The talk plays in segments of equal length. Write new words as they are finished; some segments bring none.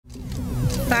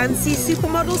Fancy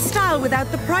supermodel style without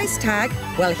the price tag?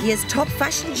 Well, here's top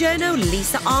fashion journo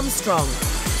Lisa Armstrong.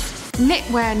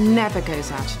 Knitwear never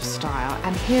goes out of style,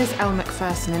 and here's Elle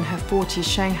Macpherson in her 40s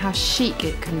showing how chic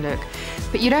it can look.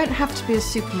 But you don't have to be a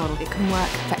supermodel, it can work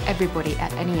for everybody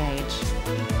at any age.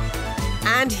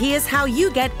 And here's how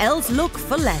you get Elle's look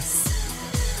for less.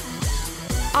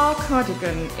 Our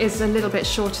cardigan is a little bit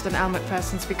shorter than Elle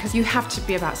Macpherson's because you have to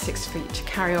be about 6 feet to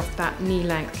carry off that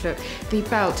knee-length look. The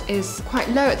belt is quite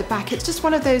low at the back. It's just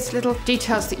one of those little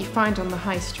details that you find on the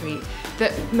high street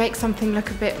that make something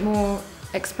look a bit more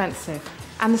expensive.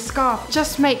 And the scarf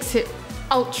just makes it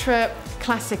ultra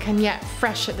classic and yet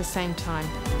fresh at the same time.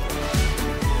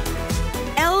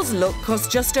 Elle's look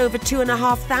cost just over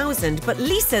 £2,500, but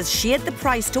Lisa's sheared the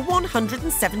price to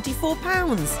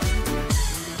 £174.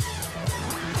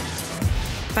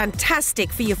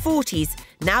 Fantastic for your 40s.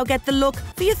 Now get the look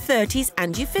for your 30s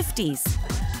and your 50s.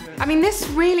 I mean, this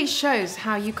really shows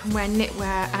how you can wear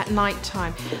knitwear at night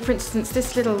time. For instance,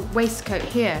 this little waistcoat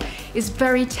here is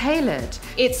very tailored.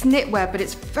 It's knitwear, but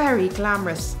it's very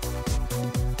glamorous.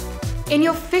 In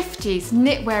your 50s,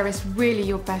 knitwear is really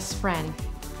your best friend.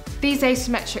 These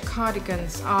asymmetric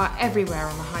cardigans are everywhere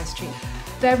on the high street.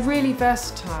 They're really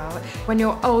versatile. When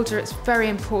you're older, it's very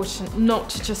important not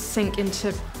to just sink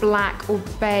into black or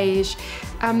beige.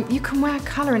 You can wear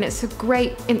colour and it's a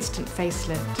great instant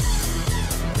facelift.